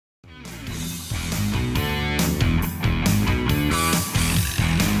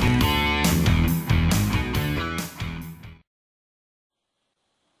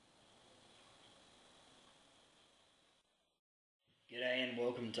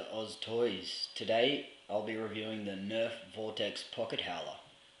welcome to Oz Toys. Today I'll be reviewing the Nerf Vortex Pocket Howler.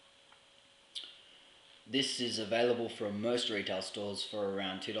 This is available from most retail stores for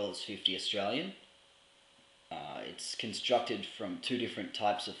around $2.50 Australian. It's constructed from two different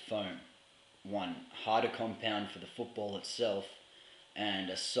types of foam. One harder compound for the football itself and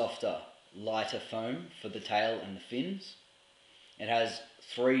a softer, lighter foam for the tail and the fins. It has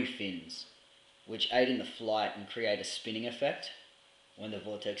three fins which aid in the flight and create a spinning effect when the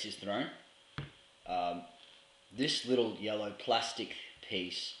vortex is thrown. This little yellow plastic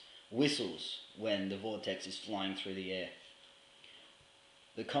piece whistles when the vortex is flying through the air.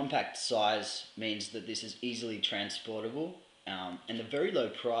 The compact size means that this is easily transportable, and the very low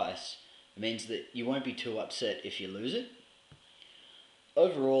price means that you won't be too upset if you lose it.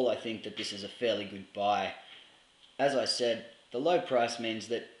 Overall, I think that this is a fairly good buy. As I said, the low price means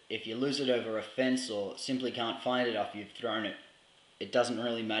that if you lose it over a fence or simply can't find it after you've thrown it, it doesn't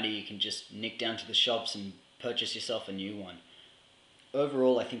really matter. You can just nick down to the shops and purchase yourself a new one.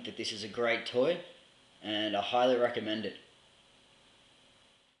 Overall, I think that this is a great toy and I highly recommend it.